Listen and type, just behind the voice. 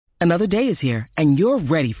Another day is here, and you're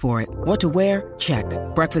ready for it. What to wear? Check.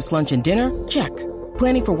 Breakfast, lunch, and dinner? Check.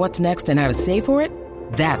 Planning for what's next and how to save for it?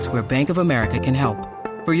 That's where Bank of America can help.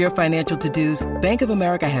 For your financial to-dos, Bank of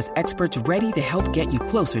America has experts ready to help get you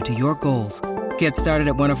closer to your goals. Get started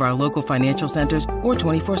at one of our local financial centers or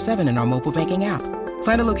 24/7 in our mobile banking app.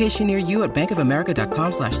 Find a location near you at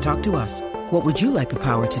bankofamerica.com/talktous. What would you like the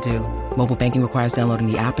power to do? Mobile banking requires downloading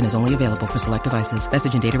the app and is only available for select devices.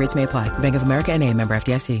 Message and data rates may apply. Bank of America N.A., member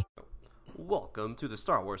FDIC. Welcome to the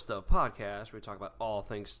Star Wars Stuff Podcast, where we talk about all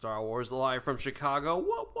things Star Wars, live from Chicago.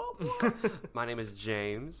 Whoop, whoop, whoop. My name is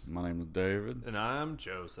James. My name is David. And I'm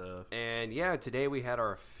Joseph. And yeah, today we had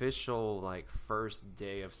our official first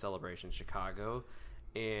day of Celebration Chicago.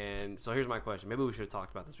 And so here's my question. Maybe we should have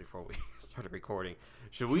talked about this before we started recording.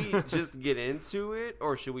 Should we just get into it,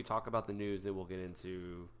 or should we talk about the news that we'll get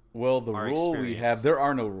into? Well, the our rule experience? we have, there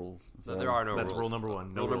are no rules. So there are no rules. That's rule number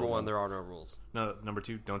one. No rule number rules. one, there are no rules. No, number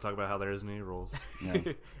two, don't talk about how there isn't any rules.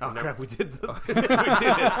 Yeah. Oh, crap, we did we did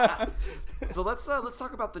it. So let's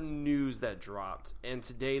talk about the news that dropped. And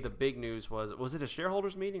today the big news was it a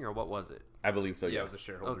shareholders meeting or what was it? I believe so, Yeah, yeah. it was a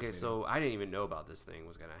shareholder Okay, meeting. so I didn't even know about this thing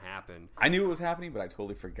was going to happen. I knew it was happening, but I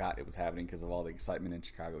totally forgot it was happening because of all the excitement in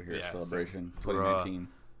Chicago here Yeah, at Celebration 2019.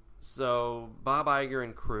 So Bob Iger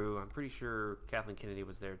and crew, I'm pretty sure Kathleen Kennedy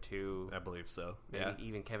was there too. I believe so. Maybe Yeah.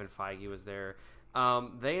 even Kevin Feige was there.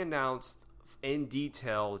 They announced in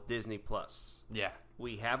detail Disney Plus. Yeah.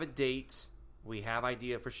 We have a date. We have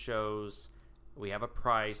idea for shows. We have a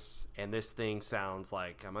price. And this thing sounds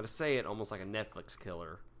like, I'm going to say it, almost like a Netflix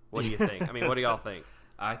killer. What do you think? I mean, what do y'all think?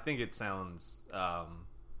 I think it sounds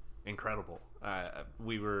incredible.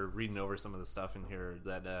 We were reading over some of the stuff in here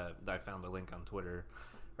that I found a link on Twitter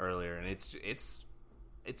earlier, and it's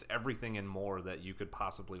everything and more that you could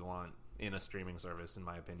possibly want in a streaming service, in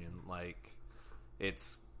my opinion. Like,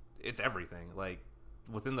 it's everything. Like,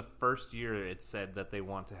 within the first year, it said that they're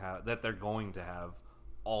going to have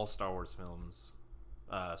all Star Wars films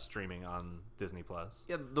streaming on Disney Plus.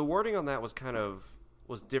 Yeah, the wording on that was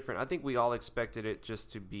different. I think we all expected it just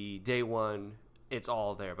to be day one, it's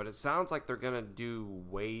all there. But it sounds like they're going to do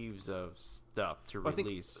waves of stuff to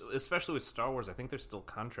release. I think, especially with Star Wars, I think there's still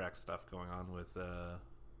contract stuff going on with...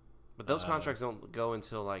 but those contracts don't go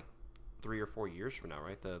until 3 or 4 years from now,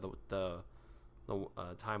 right? The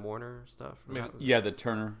Time Warner stuff? Yeah, the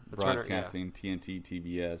Turner Turner, Broadcasting, TNT,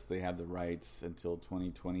 TBS, they have the rights until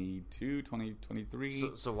 2022,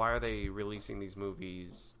 2023. So why are they releasing these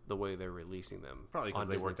movies the way they're releasing them? Probably because on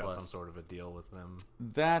they Disney worked out Plus? some sort of a deal with them.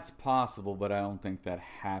 That's possible, but I don't think that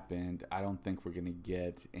happened. I don't think we're going to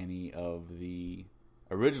get any of the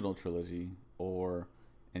original trilogy or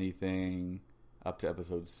anything up to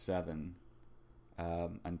episode 7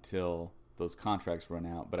 until those contracts run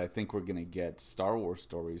out. But I think we're going to get Star Wars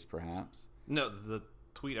stories, perhaps. No, the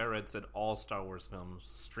tweet I read said all Star Wars films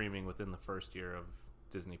streaming within the first year of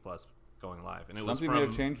Disney Plus going live, and Something may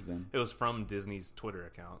have changed then. It was from Disney's Twitter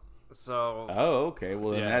account. So Oh, okay.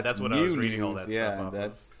 Well, then Yeah, that's what new I was reading news. all that yeah, stuff off of.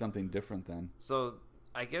 that's something different then. So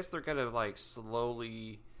I guess they're gonna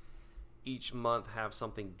slowly each month have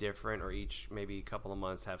something different, or each maybe a couple of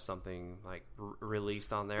months have something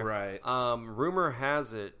released on there. Right. Rumor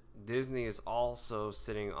has it Disney is also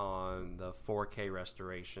sitting on the 4K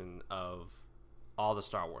restoration of all the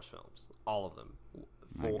Star Wars films, all of them,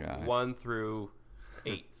 My gosh. 1 through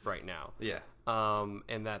 8 right now. Yeah.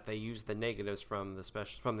 And that they use the negatives from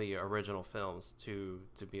the original films to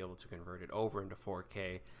be able to convert it over into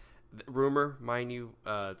 4K. Rumor, mind you,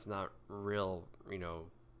 it's not real,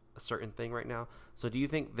 a certain thing right now. So do you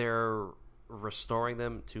think they're restoring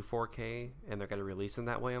them to 4K and they're going to release them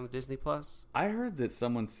that way on the Disney Plus? I heard that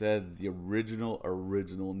someone said the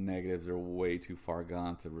original negatives are way too far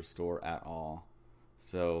gone to restore at all.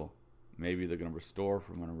 So maybe they're going to restore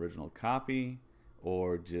from an original copy,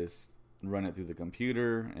 or just run it through the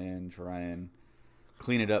computer and try and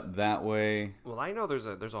clean it up that way. Well, I know there's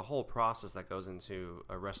a whole process that goes into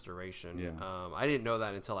a restoration. Yeah. I didn't know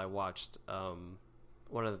that until I watched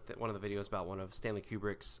one of the videos about one of Stanley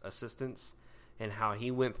Kubrick's assistants, and how he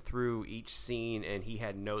went through each scene and he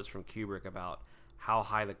had notes from Kubrick about how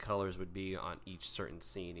high the colors would be on each certain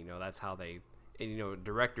scene. That's how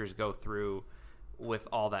directors go through with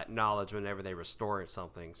all that knowledge whenever they restore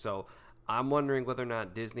something. So I'm wondering whether or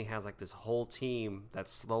not Disney has this whole team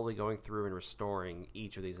that's slowly going through and restoring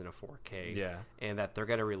each of these in a 4K. Yeah. And that they're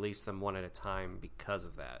going to release them one at a time because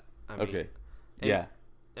of that. Okay. And Yeah.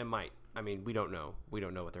 It might. We don't know. We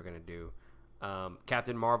don't know what they're going to do.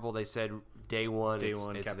 Captain Marvel, they said day one. It's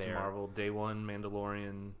Captain there. Marvel, day one,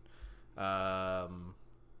 Mandalorian. I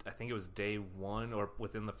think it was day one or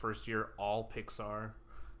within the first year, all Pixar.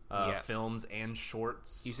 films and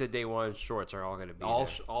shorts. You said day one shorts are all going to be all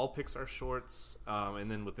there. all Pixar shorts, and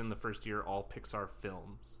then within the first year, all Pixar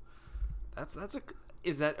films.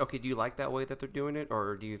 Is that okay? Do you like that way that they're doing it,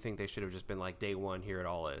 or do you think they should have just been like day one? Here it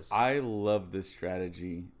all is. I love this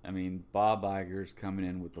strategy. I mean, Bob Iger's coming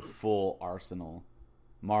in with the full arsenal: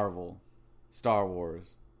 Marvel, Star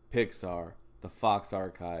Wars, Pixar, the Fox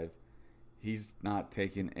Archive. He's not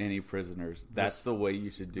taking any prisoners. That's the way you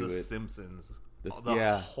should do it. The Simpsons.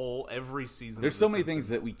 Every season. There's so many things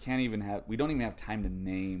that we can't even have. We don't even have time to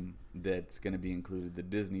name that's going to be included. The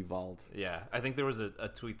Disney Vault. Yeah, I think there was a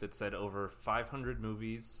tweet that said over 500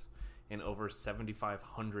 movies and over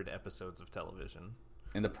 7,500 episodes of television.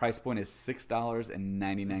 And the price point is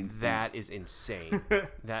 $6.99. That is insane.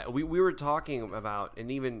 That we were talking about, and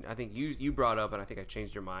even I think you brought up, and I think I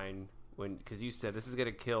changed your mind because you said this is going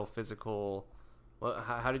to kill physical. Well,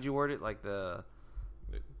 how did you word it? Like their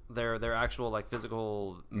actual like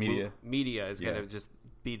physical media is going to just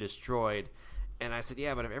be destroyed. And I said,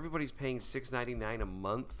 yeah, but if everybody's paying $6.99 a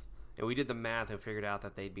month, and we did the math and figured out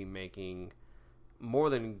that they'd be making more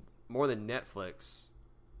than Netflix.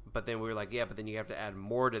 But then we were like, yeah, but then you have to add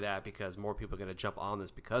more to that because more people are going to jump on this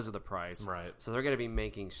because of the price. Right. So they're going to be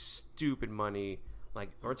making stupid money. Like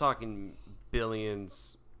we're talking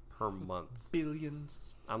billions per month.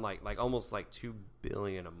 Billions. I'm like almost like $2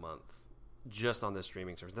 billion a month just on this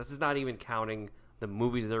streaming service. This is not even counting the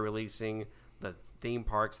movies they're releasing, the theme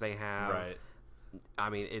parks they have. Right. I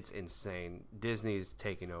mean, it's insane. Disney's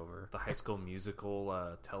taking over. The High School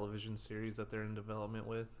Musical television series that they're in development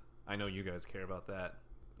with. I know you guys care about that.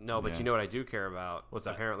 No, but you know what I do care about? What's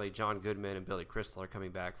that? Apparently, John Goodman and Billy Crystal are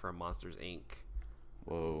coming back for Monsters, Inc.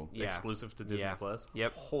 Whoa. Yeah. Exclusive to Disney Plus?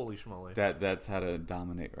 Yep. Holy schmoly. That's how to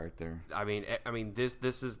dominate right there. I mean,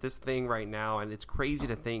 this is this thing right now, and it's crazy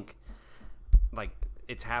to think, like,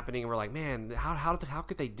 it's happening, and we're like, man, how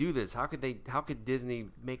could they do this? How could Disney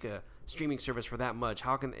make a streaming service for that much?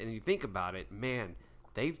 And you think about it, man,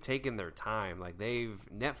 they've taken their time. Like,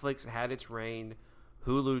 Netflix had its reign,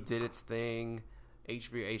 Hulu did its thing,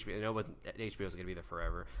 HBO, no, but HBO's going to be there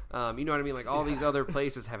forever. You know what I mean? Like, all these other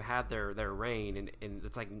places have had their reign, and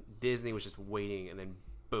it's like Disney was just waiting, and then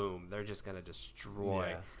boom, they're just going to destroy.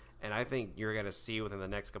 Yeah. And I think you're going to see within the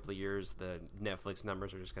next couple of years the Netflix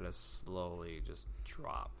numbers are just going to slowly just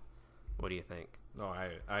drop. What do you think? No,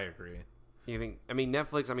 I agree. You think? I mean,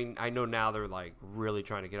 Netflix. I mean, I know now they're like really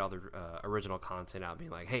trying to get all their original content out,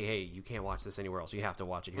 being like, hey, you can't watch this anywhere else. You have to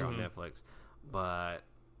watch it here on Netflix. But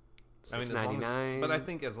 $6.99. But I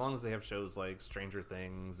think as long as they have shows like Stranger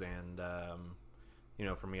Things and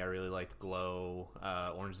for me, I really liked Glow,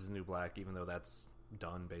 Orange Is the New Black, even though that's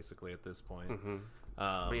done basically at this point. Mm-hmm.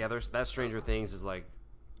 But yeah, that Stranger Things is like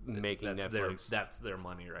making Netflix. That's their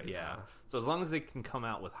money right Yeah. now. So as long as they can come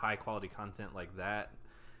out with high quality content like that,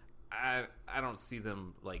 I don't see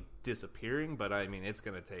them like disappearing. But I mean, they're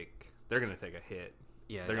gonna take a hit.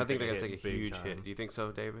 Yeah, I think they're gonna take a huge time. hit. Do you think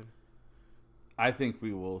so, David? I think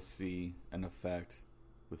we will see an effect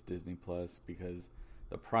with Disney Plus because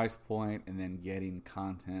the price point and then getting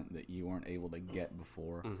content that you weren't able to get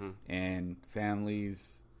before, and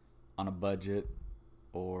families on a budget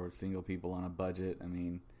or single people on a budget. I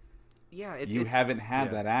mean, yeah, you haven't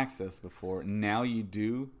had that access before. Now you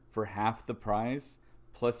do for half the price.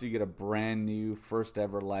 Plus, you get a brand new first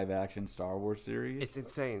ever live action Star Wars series. It's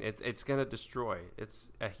insane. It's gonna destroy.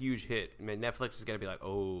 It's a huge hit. I mean, Netflix is gonna be like,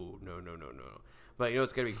 oh no. But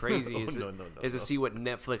what's gonna be crazy is to see what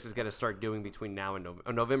Netflix is gonna start doing between now and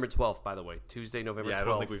November 12th. By the way, Tuesday, November 12th. Yeah, I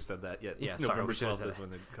don't think we've said that yet. Yeah, November sorry, 12th is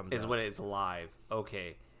when it comes out. Is when it's live.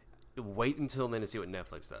 Okay. Wait until then to see what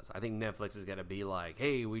Netflix does. I think Netflix is gonna be like,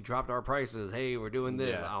 hey, we dropped our prices. Hey, we're doing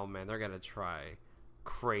this. Yeah. Oh man, they're gonna try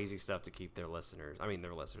crazy stuff to keep their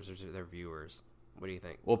viewers. What do you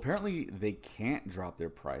think? Well, apparently they can't drop their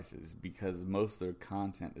prices because most of their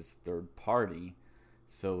content is third party,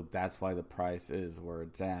 so that's why the price is where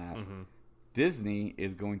it's at. Disney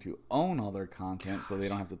is going to own all their content, so they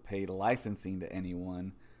don't have to pay licensing to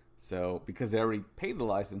anyone. So because they already paid the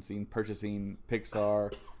licensing, purchasing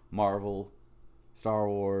Pixar, Marvel, Star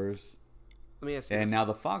Wars, Let me ask you and this. now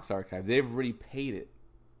the Fox Archive, they've already paid it.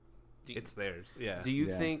 It's theirs. Yeah. Do you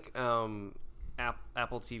think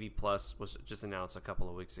Apple TV Plus was just announced a couple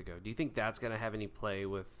of weeks ago? Do you think that's going to have any play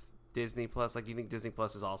with Disney Plus? Like, do you think Disney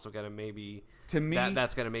Plus is also going to maybe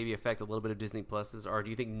that's going to maybe affect a little bit of Disney Plus's, or do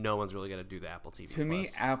you think no one's really going to do the Apple TV? To me,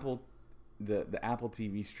 the Apple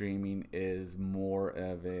TV streaming is more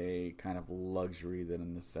of a kind of luxury than a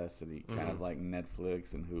necessity, kind of like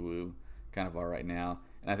Netflix and Hulu kind of are right now.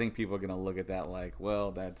 And I think people are going to look at that like,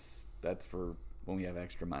 well, that's for when we have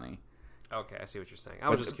extra money. Okay, I see what you're saying. I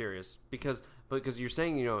was just curious because you're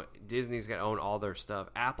saying, you know, Disney's going to own all their stuff.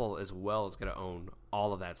 Apple as well is going to own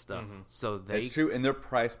all of that stuff. So That's true, and their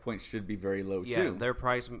price point should be very low too. Their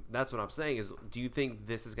price. That's what I'm saying. Is do you think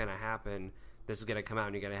this is going to happen? This is going to come out,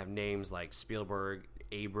 and you're going to have names like Spielberg,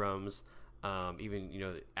 Abrams,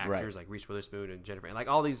 even actors like Reese Witherspoon and Jennifer, and like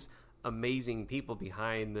all these amazing people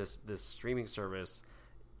behind this streaming service.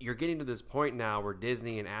 You're getting to this point now where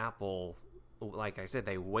Disney and Apple, like I said,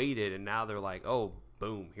 they waited, and now they're like, oh,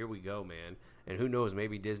 boom, here we go, man. And who knows,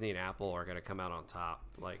 maybe Disney and Apple are going to come out on top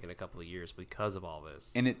like in a couple of years because of all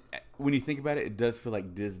this. And when you think about it, it does feel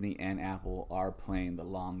like Disney and Apple are playing the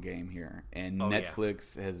long game here. And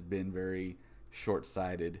Netflix has been very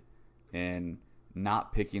short-sighted in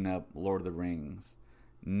not picking up Lord of the Rings,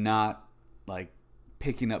 not like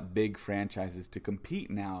picking up big franchises to compete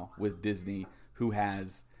now with Disney, who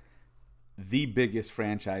has the biggest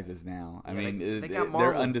franchises now. I mean,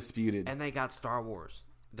 they're undisputed. And they got Star Wars.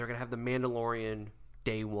 They're going to have The Mandalorian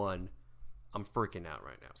day one. I'm freaking out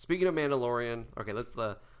right now. Speaking of Mandalorian, okay,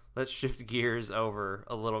 let's shift gears over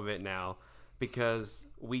a little bit now because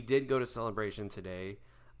we did go to Celebration today.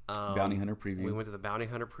 Bounty Hunter preview. We went to the Bounty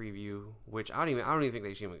Hunter preview, which I don't even think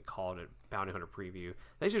they should even call it Bounty Hunter preview.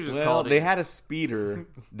 They should just call it. They had a speeder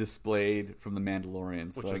displayed from the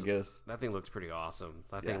Mandalorian, so I guess that thing looks pretty awesome.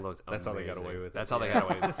 That thing looked. That's amazing. how they got away with it. That's how they got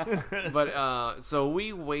away with it. But so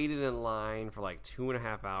we waited in line for like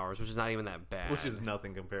 2.5 hours, which is not even that bad. Which is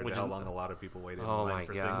nothing compared to how long a lot of people waited in line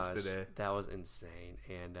for things today. That was insane.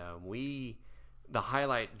 And the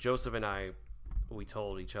highlight, Joseph and I. We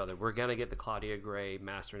told each other we're gonna get the Claudia Gray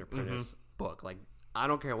Master and Apprentice book. Like, I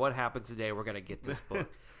don't care what happens today, we're gonna get this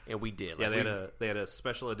book, and we did. Like, they had a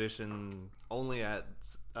special edition only at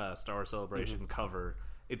Star Wars Celebration cover.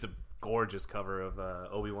 It's a gorgeous cover of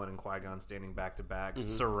Obi-Wan and Qui-Gon standing back to back,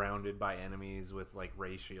 surrounded by enemies with like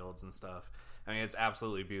ray shields and stuff. I mean, it's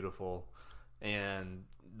absolutely beautiful, and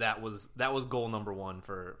that was goal number one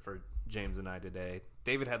for James and I today.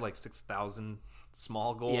 David had like 6,000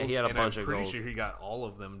 small goals. Yeah, he had a bunch of goals. I'm pretty sure he got all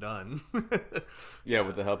of them done. Yeah,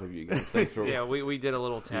 with the help of you guys. Thanks for we did a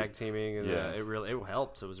little tag teaming, and it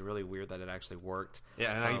helped. It was really weird that it actually worked.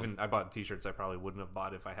 Yeah, and I bought T-shirts I probably wouldn't have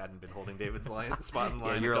bought if I hadn't been holding David's spot in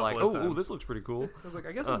line. Yeah, you're like, oh, this looks pretty cool. I was like,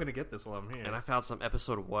 I guess I'm gonna get this while I'm here. And I found some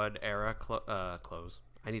Episode 1 era clothes.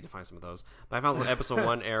 I need to find some of those. But I found some Episode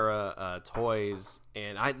 1 era toys,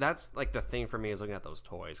 and that's like the thing for me is looking at those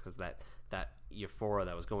toys because that euphoria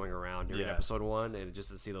that was going around during Episode 1, and just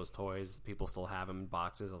to see those toys, people still have them in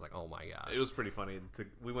boxes. I was like, oh my gosh. It was pretty funny.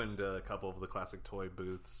 We went into a couple of the classic toy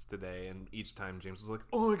booths today, and each time James was like,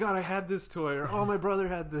 oh my god, I had this toy, or oh, my brother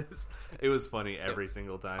had this. It was funny every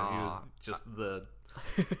single time. He was just the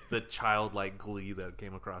childlike glee that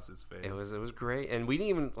came across his face. It was great, and we didn't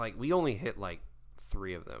even we only hit like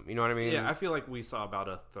 3 of them. You know what I mean? Yeah, I feel like we saw about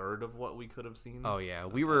a third of what we could have seen. Oh yeah,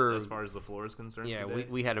 we were as far as the floor is concerned. Yeah,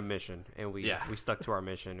 we had a mission, and we stuck to our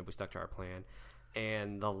mission, and we stuck to our plan.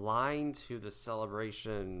 And the line to the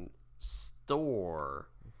Celebration store,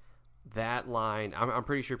 that line, I'm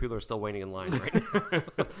pretty sure people are still waiting in line right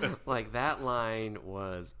now. Like that line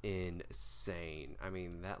was insane. I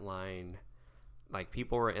mean, that line, like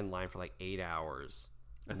people were in line for like 8 hours.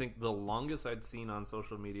 I think the longest I'd seen on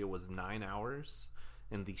social media was 9 hours,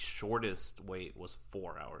 and the shortest wait was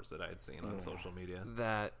 4 hours that I had seen on social media.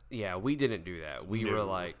 We didn't do that. We were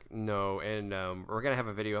like, no, and we're gonna have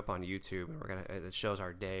a video up on YouTube, and it shows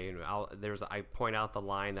our day, and I point out the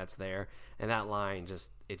line that's there, and that line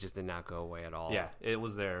just did not go away at all. Yeah, it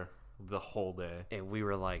was there the whole day, and we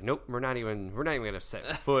were like, nope, we're not even gonna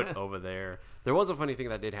set foot over there. There was a funny thing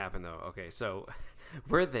that did happen though. Okay, so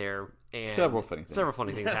we're there, and several funny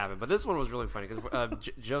things happened, but this one was really funny because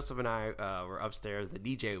Joseph and I were upstairs. The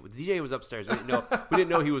DJ was upstairs. We didn't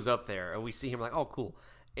know he was up there, and we see him like, oh, cool.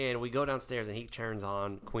 And we go downstairs, and he turns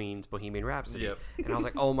on Queen's Bohemian Rhapsody. Yep. And I was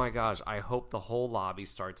like, oh my gosh, I hope the whole lobby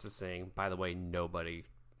starts to sing. By the way, nobody.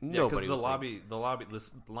 Because the lobby,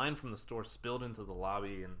 this line from the store spilled into the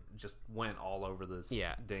lobby and just went all over this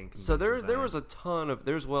dang. So there was a ton of.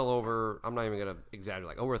 There's well over. I'm not even gonna exaggerate.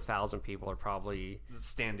 Like over 1,000 people are probably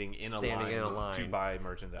standing in a line to buy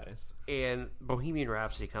merchandise. And Bohemian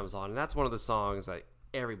Rhapsody comes on, and that's one of the songs that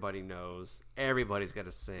everybody knows. Everybody's got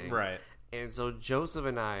to sing, right? And so Joseph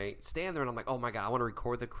and I stand there, and I'm like, oh my god, I want to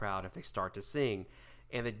record the crowd if they start to sing.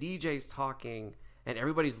 And the DJ's talking. And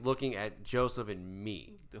everybody's looking at Joseph and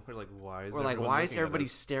me. We're like, why is everybody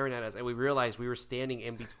staring at us? And we realized we were standing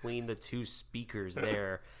in between the two speakers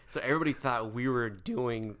there. So everybody thought we were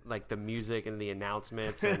doing like the music and the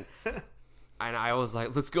announcements. And And I was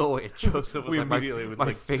like, let's go away. And Joseph was We like, immediately would, my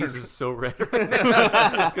like, face turn- is so red right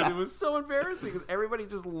now. Because it was so embarrassing. Because everybody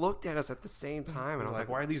just looked at us at the same time. And I was like,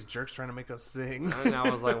 why are these jerks trying to make us sing? and I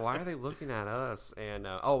was like, why are they looking at us? And,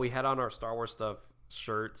 we had on our Star Wars stuff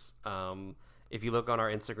shirts. If you look on our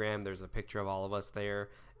Instagram, there's a picture of all of us there.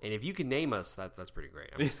 And if you can name us, that's pretty great.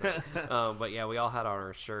 I'm just saying. But yeah, we all had on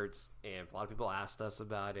our shirts, and a lot of people asked us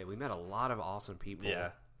about it. We met a lot of awesome people. Yeah.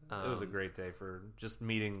 It was a great day for just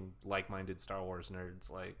meeting like-minded Star Wars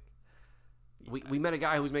nerds. Like, We met a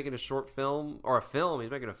guy who was making a short film, or a film.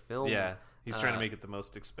 He's making a film. yeah, he's trying to make it the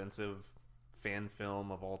most expensive fan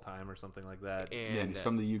film of all time or something like that. And, Yeah, he's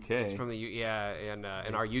from the UK. He's from the and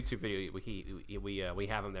in our YouTube video, we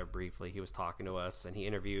have him there briefly. He was talking to us, and he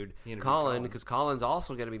interviewed Colin, Colin. because Colin's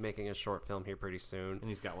also going to be making a short film here pretty soon. And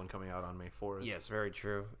he's got one coming out on May 4th. Yes, very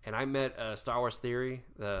true. And I met Star Wars Theory,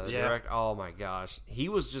 the Yeah. director. Oh my gosh, he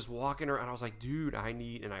was just walking around. I was like, dude,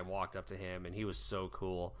 and I walked up to him, and he was so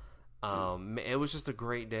cool. It was just a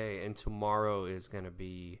great day, and tomorrow is going to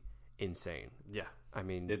be insane. Yeah. I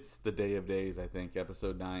mean, It's the day of days, I think.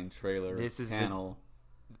 Episode 9 trailer This is the- panel.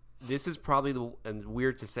 this is probably and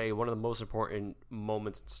weird to say, one of the most important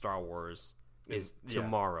moments in Star Wars is Yeah.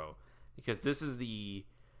 tomorrow, because this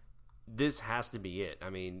has to be it. I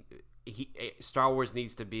mean, Star Wars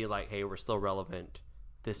needs to be like, hey, we're still relevant.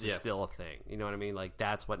 This is Yes. still a thing. You know what I mean? Like,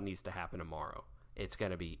 that's what needs to happen tomorrow. It's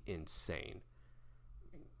gonna be insane.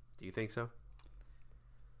 Do you think so?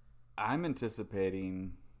 I'm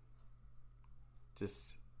anticipating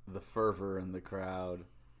just the fervor in the crowd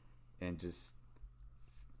and just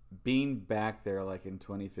being back there like in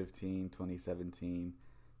 2015, 2017,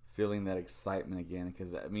 feeling that excitement again.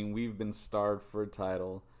 Because, I mean, we've been starved for a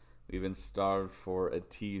title. We've been starved for a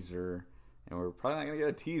teaser. And we're probably not going to get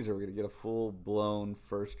a teaser. We're going to get a full-blown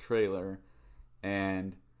first trailer.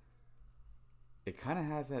 And it kind of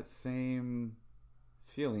has that same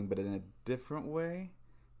feeling, but in a different way.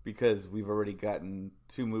 Because we've already gotten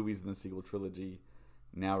 2 movies in the sequel trilogy.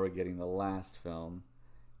 Now we're getting the last film.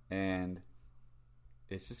 And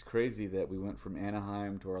it's just crazy that we went from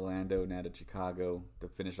Anaheim to Orlando, now to Chicago to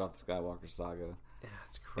finish off the Skywalker saga. Yeah,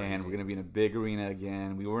 it's crazy. And we're going to be in a big arena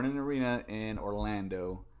again. We weren't in an arena in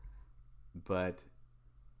Orlando, but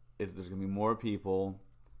there's going to be more people.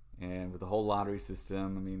 And with the whole lottery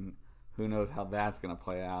system, I mean, who knows how that's going to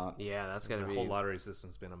play out. Yeah, that's gonna The be whole lottery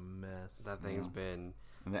system's been a mess. that thing's been.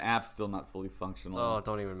 And the app's still not fully functional. Oh,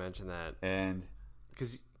 don't even mention that. And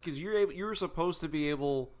Because you're supposed to be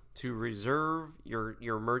able to reserve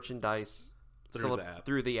your merchandise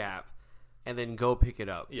through the app, and then go pick it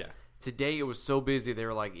up. Yeah. Today it was so busy, they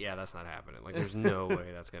were like, yeah, that's not happening. Like, there's no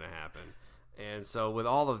way that's gonna happen. And so with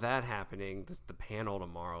all of that happening, the panel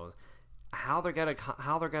tomorrow, how they're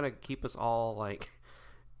gonna keep us all like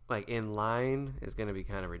in line is gonna be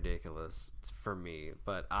kind of ridiculous for me.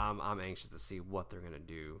 But I'm anxious to see what they're gonna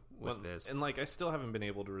do with this. And like, I still haven't been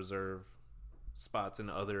able to reserve spots in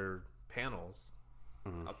other panels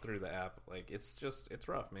up through the app. Like, it's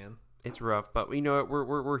rough, man. It's rough, but you know what?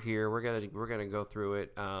 We're here. We're gonna go through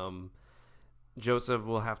it. Joseph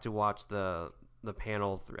will have to watch the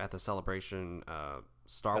panel at the Celebration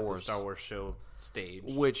Star At Wars the Star Wars show stage,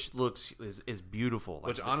 which is beautiful. Like,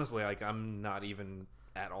 which honestly, like, I'm not even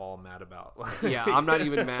at all mad about. yeah, I'm not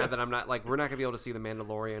even mad that I'm not, like, we're not gonna be able to see the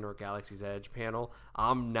Mandalorian or Galaxy's Edge panel.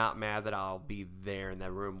 I'm not mad that I'll be there in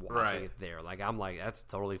that room watching it there. Like, I'm like, that's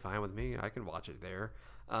totally fine with me. I can watch it there.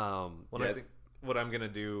 I think what I'm gonna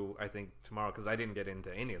do, tomorrow, because I didn't get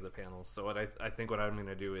into any of the panels. So I think what I'm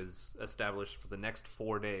gonna do is establish for the next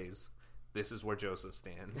 4 days, this is where Joseph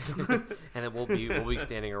stands. And then we'll be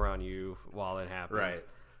standing around you while it happens.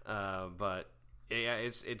 Right. But yeah,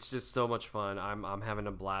 it's just so much fun. I'm having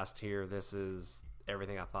a blast here. This is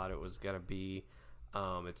everything I thought it was gonna be.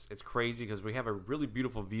 It's crazy because we have a really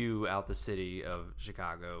beautiful view out the city of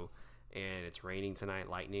Chicago, and it's raining tonight,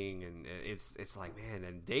 lightning, and it's like, man.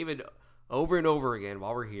 And David, over and over again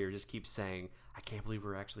while we're here, just keeps saying, I can't believe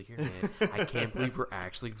we're actually here, man. I can't believe we're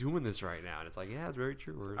actually doing this right now. And it's like, yeah, it's very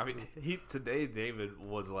true. I mean, David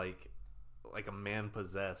was like a man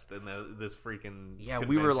possessed in this freaking yeah, we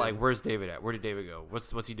convention. were like, where's David at? Where did David go?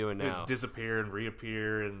 What's he doing now? Disappear and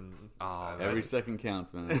reappear, and every second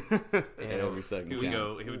counts, man. Every second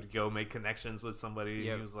counts. He would go make connections with somebody. Yep.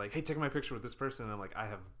 And he was like, "Hey, take my picture with this person." And I'm like, I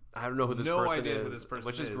don't know who this no person idea is. who this person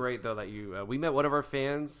which is is. great though that you. We met one of our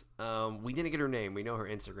fans. We didn't get her name. We know her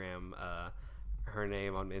Instagram. Her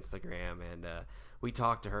name on Instagram, and we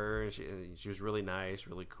talked to her. And she was really nice,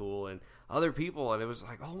 really cool, and other people. And it was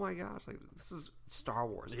like, oh my gosh, like, this is Star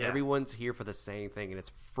Wars. Yeah. Everyone's here for the same thing, and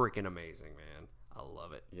it's freaking amazing, man. I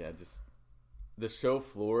love it. Yeah, just the show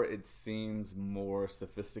floor, it seems more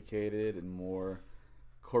sophisticated and more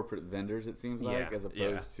corporate vendors, it seems like, as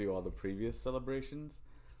opposed to all the previous celebrations.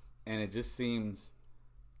 And it just seems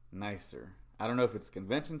nicer. I don't know if it's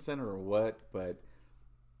convention center or what, but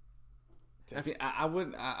I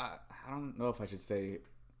don't know if I should say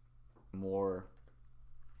more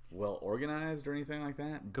well organized or anything like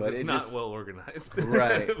that, because it's not well organized,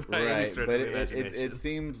 right? Right, but it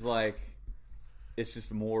seems like it's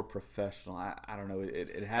just more professional. I don't know.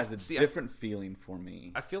 It has a different feeling for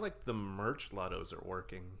me. I feel like the merch lottos are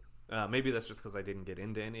working. Maybe that's just because I didn't get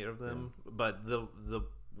into any of them, but the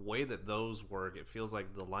way that those work, it feels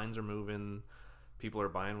like the lines are moving. People are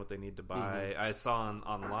buying what they need to buy. I saw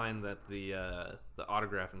online that the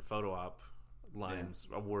autograph and photo op lines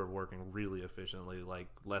were working really efficiently, like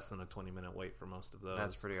less than a 20-minute wait for most of those.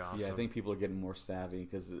 That's pretty awesome. Yeah, I think people are getting more savvy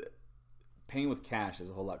because paying with cash is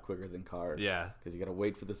a whole lot quicker than card. Yeah, because you got to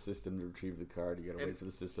wait for the system to retrieve the card. You got to wait for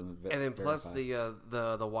the system to and then verify. plus the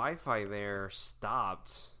Wi-Fi there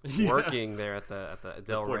stopped working there at the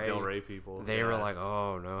Del Rey. Del Rey people. They were like,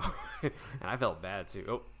 oh no, and I felt bad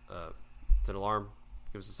too. It's an alarm.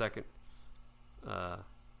 Give us a second.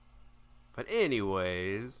 But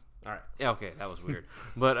anyways. All right. Yeah, okay, that was weird.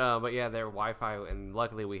 but yeah, their Wi-Fi, and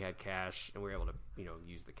luckily we had cash, and we were able to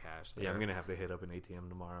use the cash there. Yeah, I'm gonna have to hit up an ATM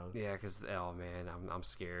tomorrow. Yeah, because oh man, I'm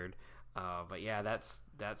scared. But yeah,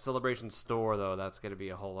 that Celebration store though. That's gonna be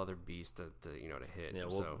a whole other beast to hit. Yeah,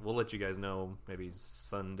 we'll let you guys know maybe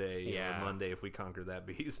Sunday or Monday if we conquer that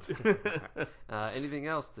beast. Anything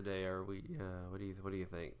else today? Or we? What do you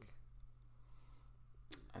think?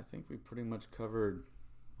 I think we pretty much covered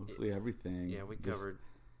mostly everything. Yeah, we covered.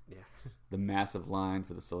 Yeah, the massive line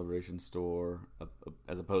for the Celebration store,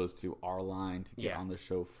 as opposed to our line to get on the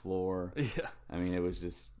show floor. Yeah, I mean, it was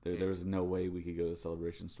just there was no way we could go to the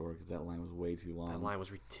Celebration store because that line was way too long. That line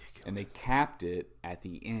was ridiculous, and they capped it at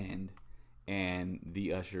the end. And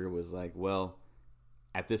the usher was like, "Well,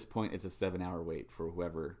 at this point, it's a 7-hour wait for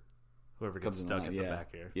whoever gets stuck at the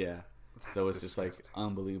back here." Yeah, so it's just like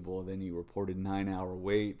unbelievable. Then you reported 9-hour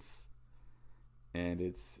waits, and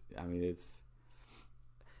it's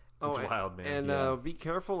wild, man. And be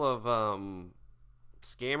careful of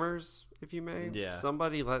scammers, if you may. Yeah.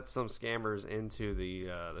 Somebody let some scammers into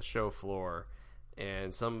the show floor,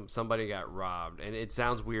 and somebody got robbed. And it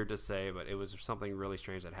sounds weird to say, but it was something really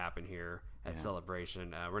strange that happened here at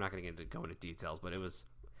Celebration. We're not going to go into details, but it was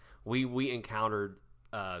we encountered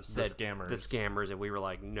the scammers, and we were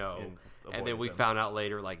like, no. And then we found out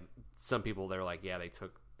later, like some people, they were like, yeah, they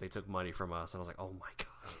took money from us, and I was like, oh my god.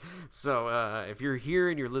 So if you're here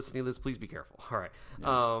and you're listening to this, please be careful. All right.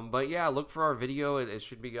 Yeah. But yeah, look for our video. It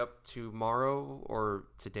should be up tomorrow or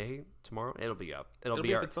today. Tomorrow it'll be up. It'll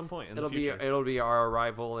be up at some point in the future. It'll be our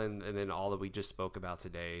arrival and then all that we just spoke about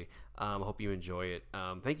today. Hope you enjoy it.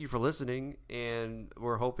 Thank you for listening, and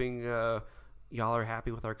we're hoping y'all are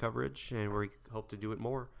happy with our coverage, and we hope to do it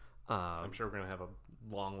more. I'm sure we're gonna have a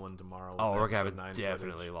long one tomorrow. Oh, we're gonna have a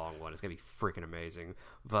definitely long one. It's gonna be freaking amazing.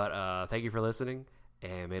 But thank you for listening,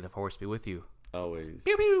 and may the force be with you always.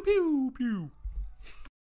 Pew pew pew pew.